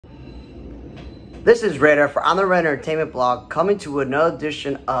This is Radar for On the Red Entertainment Blog, coming to another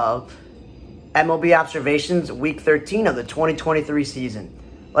edition of MLB Observations, Week 13 of the 2023 season.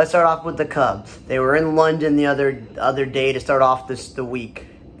 Let's start off with the Cubs. They were in London the other day to start off the week.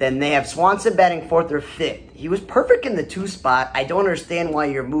 Then they have Swanson batting 4th or 5th. He was perfect in the 2 spot. I don't understand why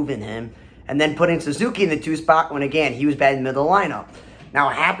you're moving him. And then putting Suzuki in the 2 spot when, again, he was batting in the middle of the lineup. Now,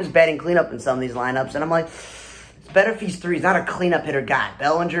 Happ is batting cleanup in some of these lineups, and I'm like, it's better if he's 3. He's not a cleanup hitter guy.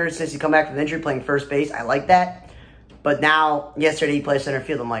 Bellinger, since he come back from injury, playing first base. I like that. But now, yesterday he played center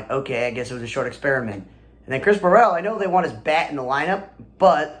field. I'm like, okay, I guess it was a short experiment. And then Chris Burrell, I know they want his bat in the lineup,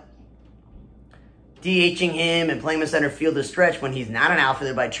 but DHing him and playing him in center field is stretch when he's not an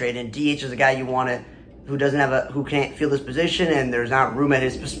outfielder by trade, and DH is a guy you want to, who can't field his position, and there's not room at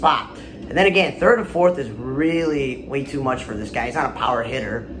his spot. And then again, 3rd and 4th is really way too much for this guy. He's not a power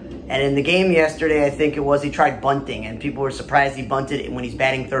hitter. And in the game yesterday, I think it was, he tried bunting, and people were surprised he bunted when he's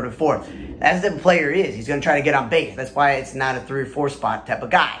batting 3rd and 4th. That's the player he is. He's going to try to get on base. That's why it's not a 3 or 4 spot type of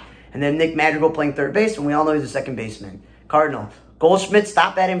guy. And then Nick Madrigal playing 3rd base, and we all know he's a second baseman. Cardinal. Goldschmidt,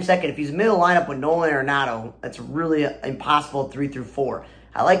 stop batting him 2nd. If he's middle lineup with Nolan Arenado, that's really impossible 3 through 4.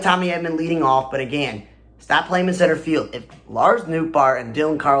 I like Tommy Edman leading off, but again, stop playing him in center field. If Lars Nootbaar and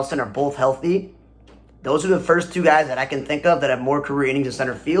Dylan Carlson are both healthy, those are the first 2 guys that I can think of that have more career innings in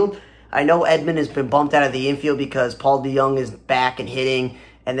center field. I know Edman has been bumped out of the infield because Paul DeJong is back and hitting,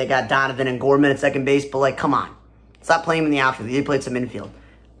 and they got Donovan and Gorman at second base, but like, come on. Stop playing him in the outfield. He played some infield.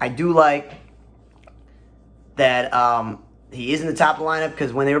 I do like that he is in the top of the lineup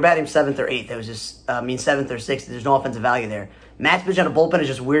because when they were batting 7th or 8th, it was just, 7th or 6th, there's no offensive value there. Matt's pitch on a bullpen is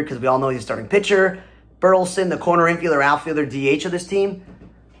just weird because we all know he's a starting pitcher. Burleson, the corner infielder, outfielder, DH of this team,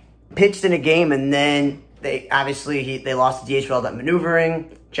 pitched in a game, and then they lost the DH for all that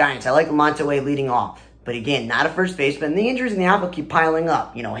maneuvering. Giants, I like Lamonte Wade leading off. But again, not a first baseman. The injuries in the outfield keep piling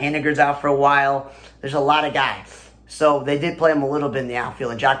up. You know, Haniger's out for a while. There's a lot of guys. So they did play him a little bit in the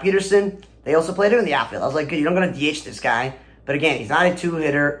outfield. And Jock Peterson, they also played him in the outfield. I was like, good, you're not going to DH this guy. But again, he's not a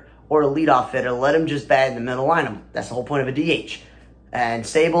 2-hitter or a leadoff hitter. Let him just bat in the middle lineup. That's the whole point of a DH. And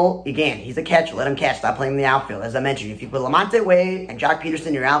Sable, again, he's a catcher. Let him catch. Stop playing in the outfield. As I mentioned, if you put Lamonte Wade and Jock Peterson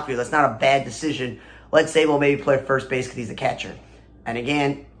in your outfield, that's not a bad decision. Let Sable maybe play first base because he's a catcher. And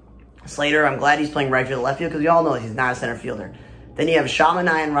again, Slater, I'm glad he's playing right field, left field, because we all know he's not a center fielder. Then you have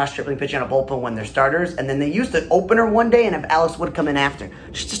Shamanai and Ross Stripling pitching on a bullpen when they're starters. And then they used an opener one day and have Alex Wood come in after.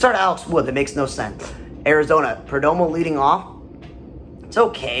 Just to start Alex Wood, that makes no sense. Arizona, Perdomo leading off. It's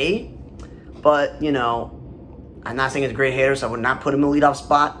okay. But, you know, I'm not saying he's a great hitter, so I would not put him in the leadoff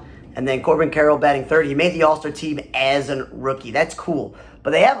spot. And then Corbin Carroll batting 3rd. He made the All-Star team as a rookie. That's cool.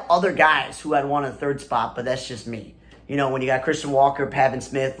 But they have other guys who had won a 3rd spot, but that's just me. You know, when you got Christian Walker, Pavin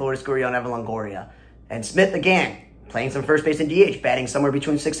Smith, Lourdes Gurriel, and Evan Longoria. And Smith, again, playing some first base and DH, batting somewhere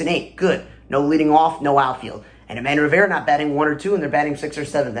between 6 and 8. Good. No leading off, no outfield. And Emmanuel Rivera not batting 1 or 2, and they're batting 6 or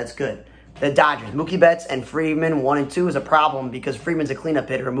 7. That's good. The Dodgers, Mookie Betts and Freeman, 1 and 2 is a problem because Freeman's a cleanup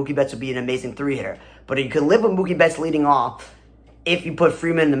hitter, and Mookie Betts would be an amazing 3-hitter. But you can live with Mookie Betts leading off if you put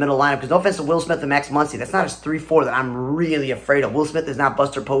Freeman in the middle lineup, because no offense to Will Smith and Max Muncy, that's not his 3-4 that I'm really afraid of. Will Smith is not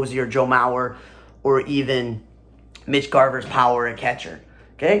Buster Posey or Joe Mauer or even Mitch Garver's power at catcher,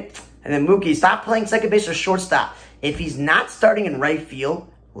 okay? And then Mookie, stop playing second base or shortstop. If he's not starting in right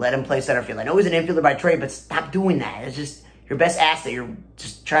field, let him play center field. I know he's an infielder by trade, but stop doing that. It's just your best asset. You're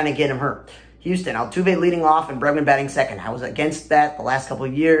just trying to get him hurt. Houston, Altuve leading off and Bregman batting 2nd. I was against that the last couple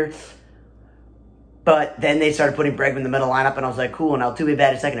of years. But then they started putting Bregman in the middle lineup, and I was like, cool, and Altuve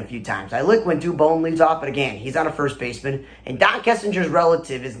batted 2nd a few times. I look when Dubon leads off, but again, he's not a first baseman. And Don Kessinger's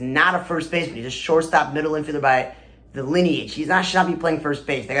relative is not a first baseman. He's a shortstop, middle infielder by the lineage. He should not be playing first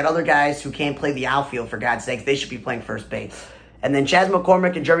base. They got other guys who can't play the outfield, for God's sakes. They should be playing first base. And then Chas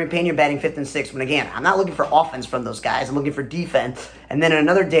McCormick and Jeremy Pena batting 5th and 6th. When again, I'm not looking for offense from those guys. I'm looking for defense. And then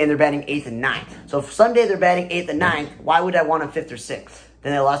another day, they're batting 8th and 9th. So if someday they're batting 8th and 9th, why would I want them 5th or 6th?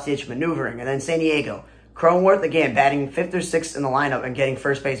 Then they lost the itch maneuvering. And then San Diego. Cronenworth, again, batting 5th or 6th in the lineup and getting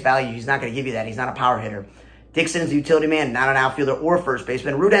first base value. He's not going to give you that. He's not a power hitter. Dixon is a utility man, not an outfielder or first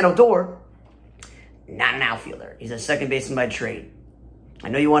baseman. Rudan Odor, not an outfielder. He's a second baseman by trade. I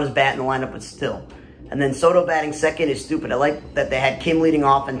know you want his bat in the lineup, but still. And then Soto batting 2nd is stupid. I like that they had Kim leading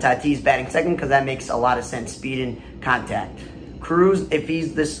off and Tatis batting 2nd because that makes a lot of sense. Speed and contact. Cruz, if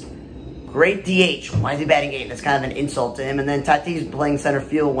he's this great DH, why is he batting 8th? That's kind of an insult to him. And then Tatis playing center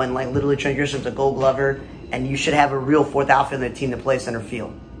field when like literally Trent Grisham's a Gold Glover, and you should have a real 4th outfielder in the team to play center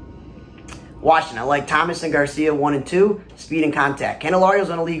field. Washington, I like Thomas and Garcia 1 and 2, speed and contact. Candelario's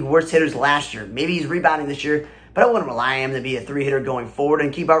one of the league worst hitters last year. Maybe he's rebounding this year, but I wouldn't rely on him to be a 3-hitter going forward.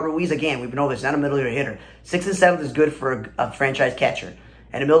 And keep out Ruiz again. We've been over this, not a middle hitter. 6th and 7th is good for a franchise catcher.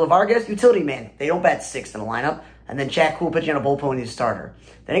 And Emilio Vargas, utility man. They don't bat sixth in the lineup. And then Chad Kuhl pitching on a bullpen when he's a starter.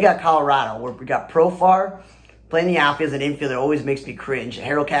 Then you got Colorado, where we got Profar playing the outfield as an infielder always makes me cringe.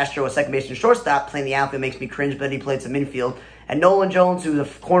 Harold Castro, a second baseman shortstop, playing the outfield makes me cringe, but he played some infield. And Nolan Jones, who's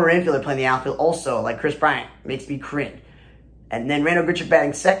a corner infielder playing the outfield, also, like Chris Bryant, makes me cringe. And then Randall Grichuk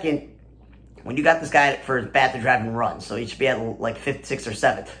batting second, when you got this guy for his bat to drive and run. So he should be at like 5th, 6th, or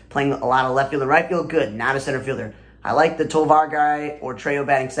 7th. Playing a lot of left field and right field, good. Not a center fielder. I like the Tovar guy or Trejo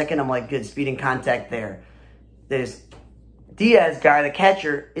batting second. I'm like, good speed and contact there. There's Diaz guy, the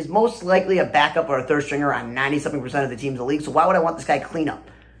catcher, is most likely a backup or a third stringer on 90-something% of the teams in the league. So why would I want this guy clean up?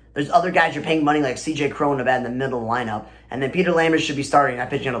 There's other guys you're paying money like CJ Cron to bat in the middle of the lineup. And then Peter Lambert should be starting, not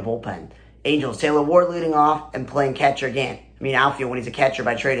pitching on a bullpen. Angels, Taylor Ward leading off and playing catcher again. I mean, outfield when he's a catcher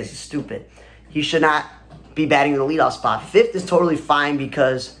by trade is stupid. He should not be batting in the leadoff spot. 5th is totally fine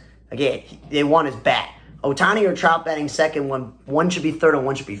because, again, they want his bat. Ohtani or Trout batting second when one should be 3rd and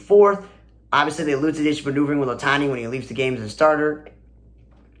one should be 4th. Obviously, they lose the ditch maneuvering with Ohtani when he leaves the game as a starter.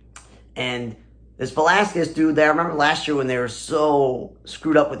 And this Velasquez dude there, I remember last year when they were so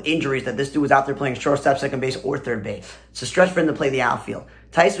screwed up with injuries that this dude was out there playing shortstop, second base, or third base. It's a stretch for him to play the outfield.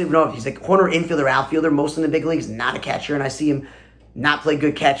 Tyson Weaver, he's a corner infielder, outfielder, most in the big leagues, not a catcher, and I see him not be a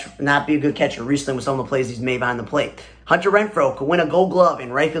good catcher recently with some of the plays he's made behind the plate. Hunter Renfroe could win a Gold Glove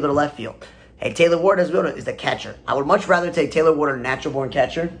in right field or left field. Hey, Taylor Ward is the catcher. I would much rather take Taylor Ward, a natural-born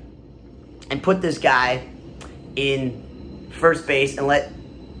catcher, and put this guy in first base and let,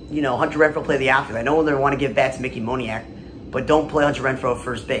 Hunter Renfroe play the outfield. I know they want to give bats to Mickey Moniak, but don't play Hunter Renfroe at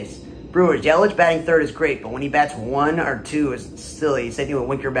first base. Brewers, Yelich batting 3rd is great, but when he bats 1 or 2 is silly. He said with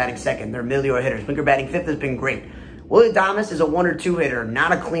Winker batting 2nd. They're middle-order hitters. Winker batting 5th has been great. Willie Adames is a 1 or 2 hitter,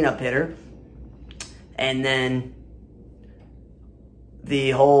 not a cleanup hitter. And then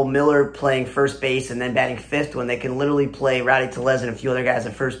the whole Miller playing first base and then batting 5th when they can literally play Rowdy Tellez and a few other guys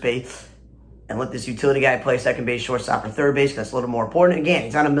at first base and let this utility guy play second base, shortstop, or third base because that's a little more important. Again,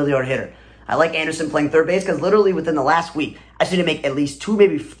 he's not a middle-order hitter. I like Anderson playing third base because literally within the last week, I see him make at least 2,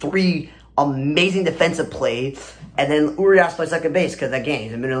 maybe 3 amazing defensive plays. And then Urias play second base because, again,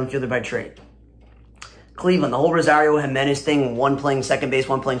 he's a middle infielder by trade. Cleveland, the whole Rosario Jimenez thing, one playing second base,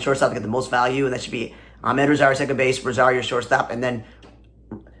 one playing shortstop to get the most value, and that should be Ahmed Rosario second base, Rosario shortstop, and then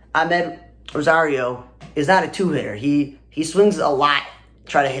Ahmed Rosario is not a 2-hitter. He swings a lot,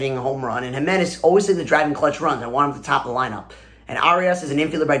 try to hitting a home run, and Jimenez always seems to driving clutch runs. I want him at the top of the lineup. And Arias is an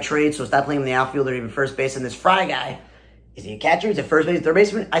infielder by trade, so stop playing him in the outfield or even first base. And this Fry guy, is he a catcher? He's a first base, third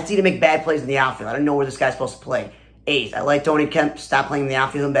baseman? I see him make bad plays in the outfield. I don't know where this guy's supposed to play. Ace, I like Tony Kemp. Stop playing in the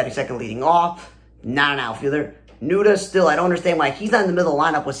outfield and batting second leading off. Not an outfielder. Nuda, still, I don't understand why he's not in the middle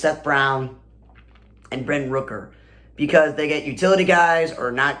of the lineup with Seth Brown and Brendan Rooker. Because they get utility guys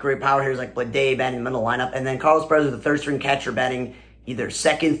or not great power hitters like Blade batting in the middle of the lineup. And then Carlos Perez, the third-string catcher, batting either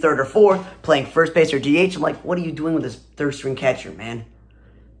second, third, or fourth, playing first base or DH. I'm like, what are you doing with this third-string catcher, man?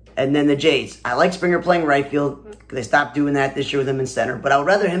 And then the Jays. I like Springer playing right field. They stopped doing that this year with him in center. But I would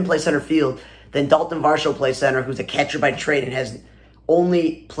rather him play center field than Dalton Varsho play center, who's a catcher by trade and has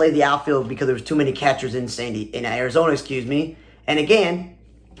only played the outfield because there was too many catchers in Arizona, And again,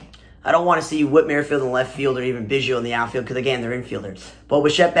 I don't want to see Whit Merrifield in left field or even Biggio in the outfield because, again, they're infielders. But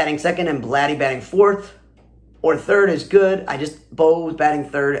with Shep batting second and Blatty batting 4th or 3rd is good. Bo's batting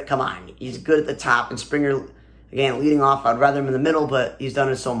 3rd. Come on. He's good at the top. And Springer, again, leading off. I'd rather him in the middle, but he's done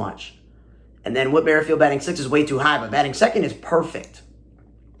it so much. And then Whit Merrifield batting 6th is way too high, but batting second is perfect.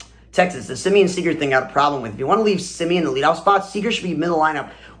 Texas, the Simeon Seager thing I got a problem with. If you want to leave Simeon in the leadoff spot, Seager should be middle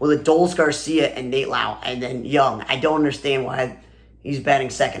lineup with Adolis Garcia and Nate Lau, and then Young. I don't understand why he's batting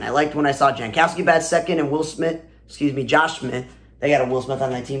second. I liked when I saw Jankowski bat second and Josh Smith. They got a Will Smith on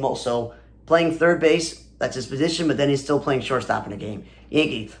that team also. Playing third base, that's his position, but then he's still playing shortstop in the game.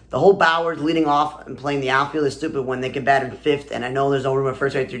 Yankees, the whole Bowers leading off and playing the outfield is stupid when they can bat in 5th, and I know there's no room at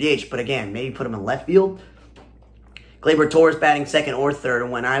first, right, through DH, but again, maybe put him in left field. Gleyber Torres batting 2nd or 3rd,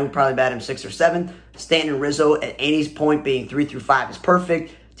 and when I would probably bat him 6th or 7th. Stanton Rizzo at Annie's point being 3 through 5 is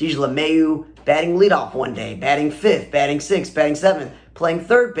perfect. DJ LeMahieu batting leadoff one day, batting 5th, batting 6th, batting 7th, playing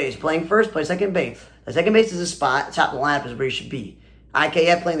third base, playing first, playing second base. The second base is a spot, the top of the lineup is where he should be.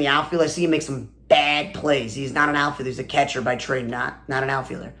 IKF playing the outfield, I see him make some bad plays. He's not an outfielder, he's a catcher by trade, not an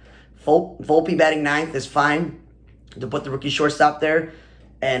outfielder. Volpe batting 9th is fine to put the rookie shortstop there.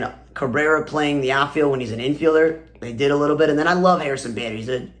 And Cabrera playing the outfield when he's an infielder. They did a little bit. And then I love Harrison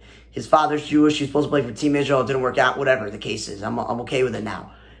Bader. His father's Jewish. He's supposed to play for Team Israel. It didn't work out. Whatever the case is. I'm okay with it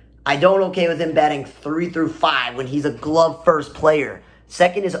now. I don't okay with him batting 3 through 5 when he's a glove-first player.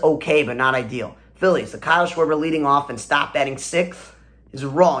 Second is okay, but not ideal. Phillies, the Kyle Schwarber leading off and stop batting 6th is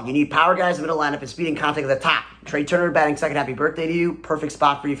wrong. You need power guys in the middle lineup and speed and contact at the top. Trey Turner batting second. Happy birthday to you. Perfect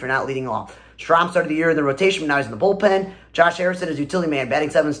spot for you if you're not leading off. Strom started the year in the rotation, but now he's in the bullpen. Josh Harrison is utility man. Batting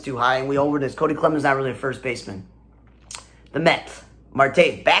 7's too high, and we over this. Cody Clemens not really a first baseman. The Mets.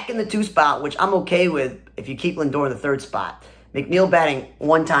 Marte back in the 2 spot, which I'm okay with if you keep Lindor in the 3rd spot. McNeil batting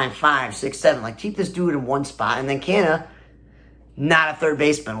 1 time, 5, 6, 7. Like, keep this dude in 1 spot. And then Canna, not a third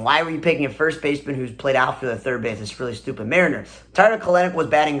baseman. Why were you picking a first baseman who's played outfield at third base? It's really stupid. Mariners. Tyler Kalenic was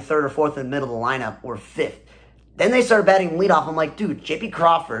batting 3rd or 4th in the middle of the lineup, or 5th. Then they started batting leadoff. I'm like, dude, JP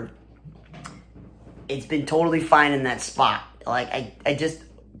Crawford, it's been totally fine in that spot. Like, I just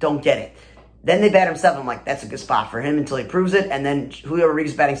don't get it. Then they bat him 7. I'm like, that's a good spot for him until he proves it. And then Julio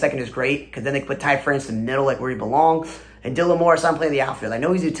Rodriguez batting second is great because then they put Ty France in the middle, like where he belongs. And Dylan Morris, I'm playing the outfield. I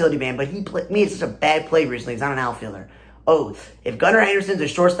know he's a utility man, but he made such a bad play recently. He's not an outfielder. Oh, if Gunnar Henderson's a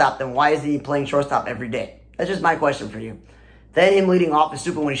shortstop, then why isn't he playing shortstop every day? That's just my question for you. Then him leading off is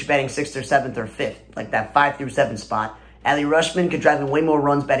super when he should be batting 6th or 7th or 5th, like that 5 through 7 spot. Ali Rushman could drive in way more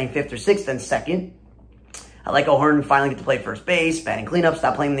runs batting 5th or 6th than 2nd. I like O'Hearn finally get to play first base, batting cleanup,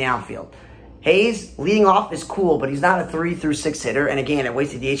 stop playing in the outfield. Hayes, leading off is cool, but he's not a 3 through 6 hitter. And again, it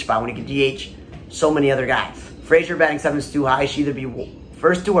wastes the DH spot when he can DH so many other guys. Frazier batting 7 is too high. Should either be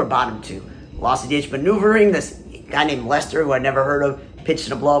first 2 or bottom 2. Lost the DH maneuvering. This guy named Lester, who I'd never heard of, pitched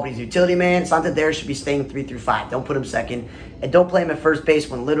in a blow, but he's a utility man. Santander should be staying 3 through 5. Don't put him second. And don't play him at first base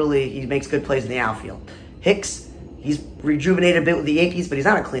when literally he makes good plays in the outfield. Hicks, he's rejuvenated a bit with the Yankees, but he's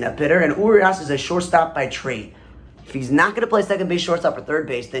not a cleanup hitter. And Urias is a shortstop by trade. If he's not going to play second base, shortstop, or third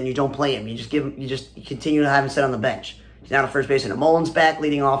base, then you don't play him. You just continue to have him sit on the bench. He's not a first baseman. Mullins back,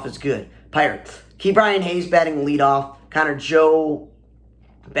 leading off is good. Pirates. Key Brian Hayes batting leadoff. Connor Joe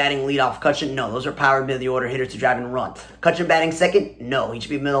batting leadoff. Cutchin, no. Those are power mid of the order hitters to drive and run. Cutchin batting second? No. He should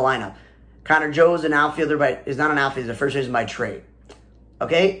be middle lineup. Connor Joe is an outfielder, is not an outfielder. He's a first baseman by trade.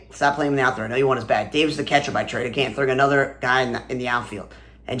 Okay? Stop playing him in the outfield. I know you want his bat. Davis is the catcher by trade. Again, throwing another guy in the outfield.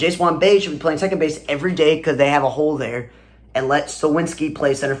 And Jason Bay should be playing second base every day because they have a hole there. And let Sawinski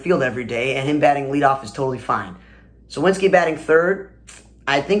play center field every day. And him batting leadoff is totally fine. Sawinski batting third.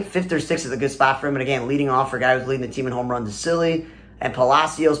 I think 5th or 6th is a good spot for him. And again, leading off for a guy who's leading the team in home runs is silly. And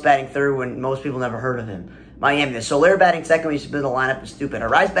Palacios batting third when most people never heard of him. Miami. The Soler batting second when he should be in the lineup is stupid.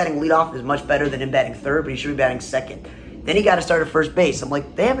 Arise batting leadoff is much better than him batting third, but he should be batting second. Then he got to start at first base. I'm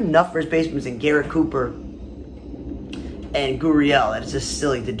like, they have enough first basemen in Garrett Cooper and Gurriel that it's just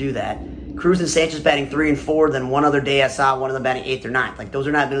silly to do that. Cruz and Sanchez batting 3 and 4. Then one other day I saw one of them batting 8th or 9th. Like, those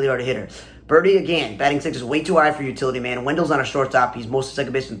are not really hard hitters. Birdie, again, batting 6 is way too high for utility man. Wendell's not a shortstop. He's mostly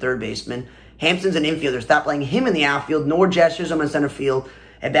second baseman, third baseman. Hampson's an infielder. Stop playing him in the outfield, nor Jazz Chisholm in center field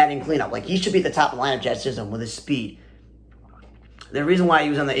and batting cleanup. Like, he should be at the top of the lineup, Jazz Chisholm, with his speed. The reason why he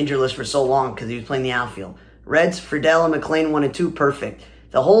was on the injury list for so long, because he was playing the outfield. Reds, Friedel and McLean 1 and 2, perfect.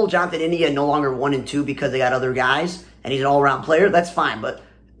 The whole Jonathan India no longer 1 and 2 because they got other guys, and he's an all-around player, that's fine. But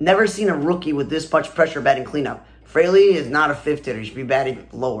never seen a rookie with this much pressure batting cleanup. Fraley is not a 5th hitter. He should be batting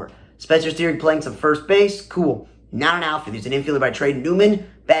lower. Spencer Steer playing some first base, cool. Not an outfield. He's an infielder by trade. Newman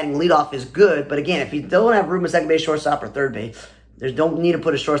batting leadoff is good, but again, if you don't have room at second base, shortstop, or third base, there's don't need to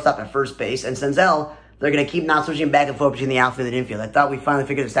put a shortstop at first base. And Senzel, they're going to keep not switching back and forth between the outfield and infield. I thought we finally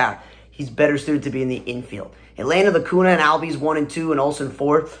figured this out. He's better suited to be in the infield. Atlanta, Lacuna, and Albies 1 and 2, and Olsen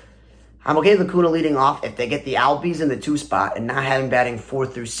 4. I'm okay with Lacuna leading off if they get the Albies in the 2 spot and not having batting 4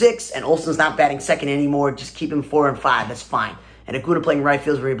 through 6, and Olsen's not batting second anymore. Just keep him 4 and 5. That's fine. And Lacuna playing right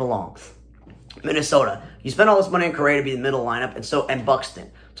field is where he belongs. Minnesota. You spend all this money on Correa to be the middle lineup, and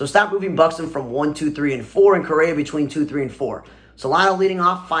Buxton. So stop moving Buxton from 1, 2, 3, and 4, and Correa between 2, 3, and 4. Solano leading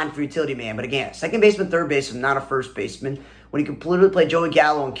off, fine for utility man. But again, second baseman, third baseman, not a first baseman. When you can literally play Joey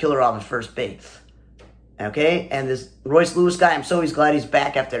Gallo and Killerov at first base. Okay? And this Royce Lewis guy, I'm so glad he's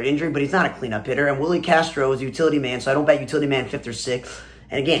back after an injury, but he's not a cleanup hitter. And Willie Castro is a utility man, so I don't bet utility man 5th or 6th.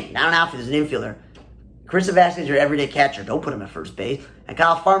 And again, not an outfield, he's an infielder. Chris Vasquez is your everyday catcher. Don't put him at first base. And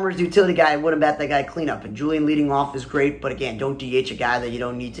Kyle Farmer is the utility guy. I wouldn't bat that guy cleanup. And Julian leading off is great, but again, don't DH a guy that you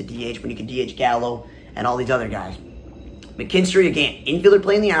don't need to DH when you can DH Gallo and all these other guys. McKinstry, again, infielder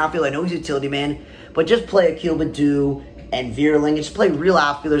playing the outfield. I know he's a utility man, but just play Akil Baddoo and Vierling and just play real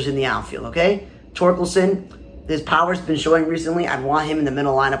outfielders in the outfield, okay? Torkelson, his power's been showing recently. I'd want him in the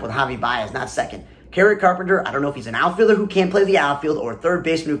middle lineup with Javi Baez, not second. Kerry Carpenter, I don't know if he's an outfielder who can't play the outfield or a third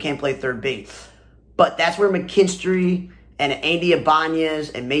baseman who can't play third base. But that's where McKinstry and Andy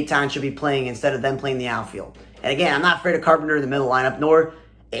Ibanez and Maton should be playing instead of them playing the outfield. And again, I'm not afraid of Carpenter in the middle lineup, nor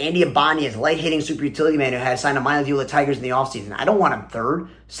Andy Ibanez, light-hitting super utility man who has signed a minor deal with the Tigers in the offseason. I don't want him third.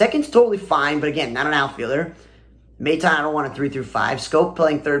 Second's totally fine, but again, not an outfielder. Mayton, I don't want a 3 through 5. Scope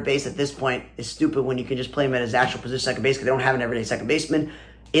playing third base at this point is stupid when you can just play him at his actual position second base because they don't have an everyday second baseman.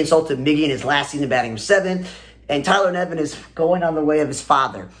 Insult to Miggy in his last season batting 7th. And Tyler Nevin is going on the way of his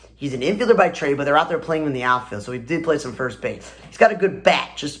father. He's an infielder by trade, but they're out there playing him in the outfield, so he did play some first base. He's got a good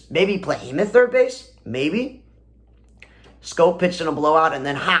bat. Just maybe play him at third base? Maybe. Scope pitched in a blowout, and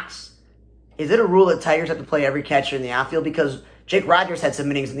then Haas. Is it a rule that Tigers have to play every catcher in the outfield? Because Jake Rogers had some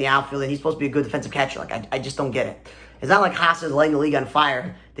innings in the outfield, and he's supposed to be a good defensive catcher. Like, I just don't get it. It's not like Haas is lighting the league on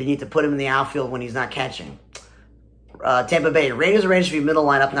fire. They need to put him in the outfield when he's not catching. Tampa Bay. Rangers should be middle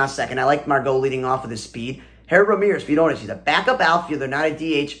lineup, not second. I like Margot leading off with his speed. Harold Ramirez, if you notice, he's a backup outfielder, not a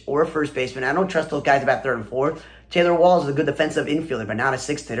DH or a first baseman. I don't trust those guys about third and fourth. Taylor Walls is a good defensive infielder, but not a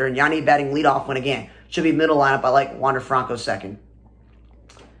sixth hitter. And Yanni batting leadoff when, again, should be middle lineup. I like Wander Franco second.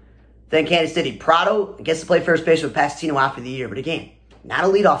 Then Kansas City. Prado gets to play first base with Pastino out for the year. But again, not a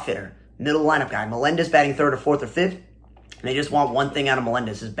leadoff hitter. Middle lineup guy. Melendez batting third or fourth or fifth. And they just want one thing out of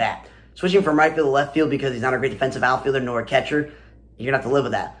Melendez, his bat. Switching from right field to left field because he's not a great defensive outfielder nor a catcher, you're going to have to live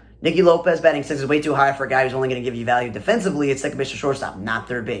with that. Nicky Lopez batting 6 is way too high for a guy who's only going to give you value defensively at second base or shortstop, not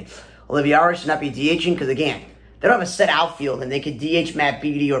third base. Oliviera should not be DHing because, again, they don't have a set outfield and they could DH Matt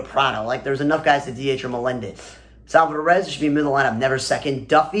Beatty or Prado. Like, there's enough guys to DH or Melendez. Salvador Reyes should be middle lineup, never second.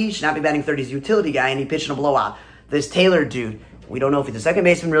 Duffy should not be batting third. He's a utility guy, and he pitched in a blowout. This Taylor dude, we don't know if he's a second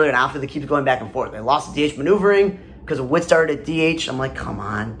baseman really or an outfielder that keeps going back and forth. They lost the DH maneuvering because of Witt started at DH. I'm like, come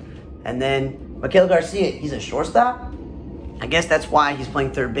on. And then Miguel Garcia, he's a shortstop? I guess that's why he's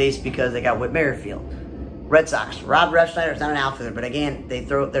playing third base, because they got Whit Merrifield. Red Sox. Rob Refsnyder is not an outfielder, but again, they're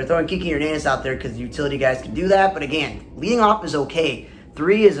throwing Kiki Hernandez out there because the utility guys can do that. But again, leading off is okay.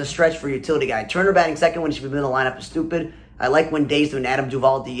 3 is a stretch for a utility guy. Turner batting second when he should be in the lineup is stupid. I like when Days when Adam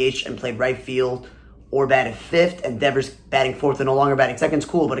Duvall DH and played right field or batted 5th, and Devers batting 4th and no longer batting second is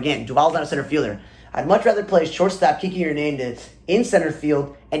cool. But again, Duvall's not a center fielder. I'd much rather play shortstop Kiki Hernandez in center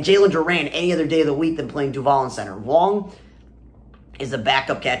field and Jalen Duran any other day of the week than playing Duvall in center. Wong is a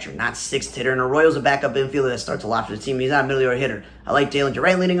backup catcher, not sixth hitter. And Arroyo's a backup infielder that starts a lot for the team. He's not a middle order hitter. I like Jalen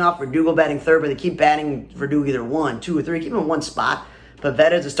Duran leading off, Verdugo batting third, but they keep batting Verdugo either 1, 2, or 3. Keep him in one spot.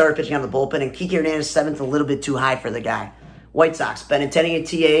 Pavetta's a starter pitching on the bullpen, and Kiki Hernandez 7th, a little bit too high for the guy. White Sox, Benintendi and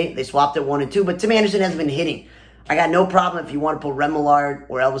TA, they swapped at 1 and 2, but Tim Anderson hasn't been hitting. I got no problem if you want to put Remillard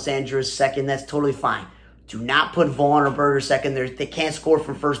or Elvis Andrus second. That's totally fine. Do not put Vaughn or Berger second. They can't score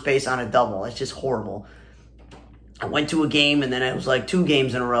from first base on a double. It's just horrible. I went to a game, and then it was like 2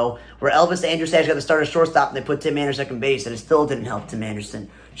 games in a row where Elvis Andrus got to start at shortstop, and they put Tim Anderson second base, and it still didn't help Tim Anderson.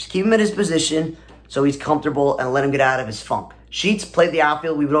 Just keep him in his position so he's comfortable and let him get out of his funk. Sheets played the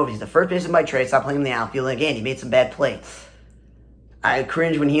outfield. We went over. He's the first baseman by trade. Stop playing in the outfield. And again, he made some bad plays. I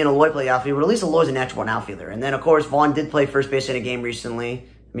cringe when he and Aloy play outfield, but at least Aloy's a natural outfielder. And then, of course, Vaughn did play first base in a game recently.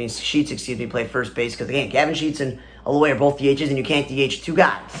 Sheets, played first base. Because, again, Gavin Sheets and Aloy are both DHs, and you can't DH 2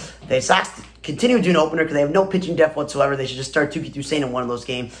 guys. The Sox continue doing opener because they have no pitching depth whatsoever. They should just start Touki Toussaint in one of those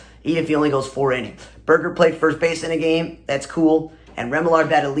games, even if he only goes 4 innings. Berger played first base in a game. That's cool. And Remillard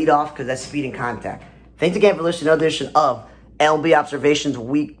batted leadoff because that's speed and contact. Thanks again for listening to another edition of MLB Observations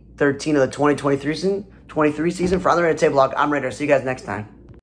Week 13 of the 2023 season. For Other End Table Blog, I'm Raider. See you guys next time.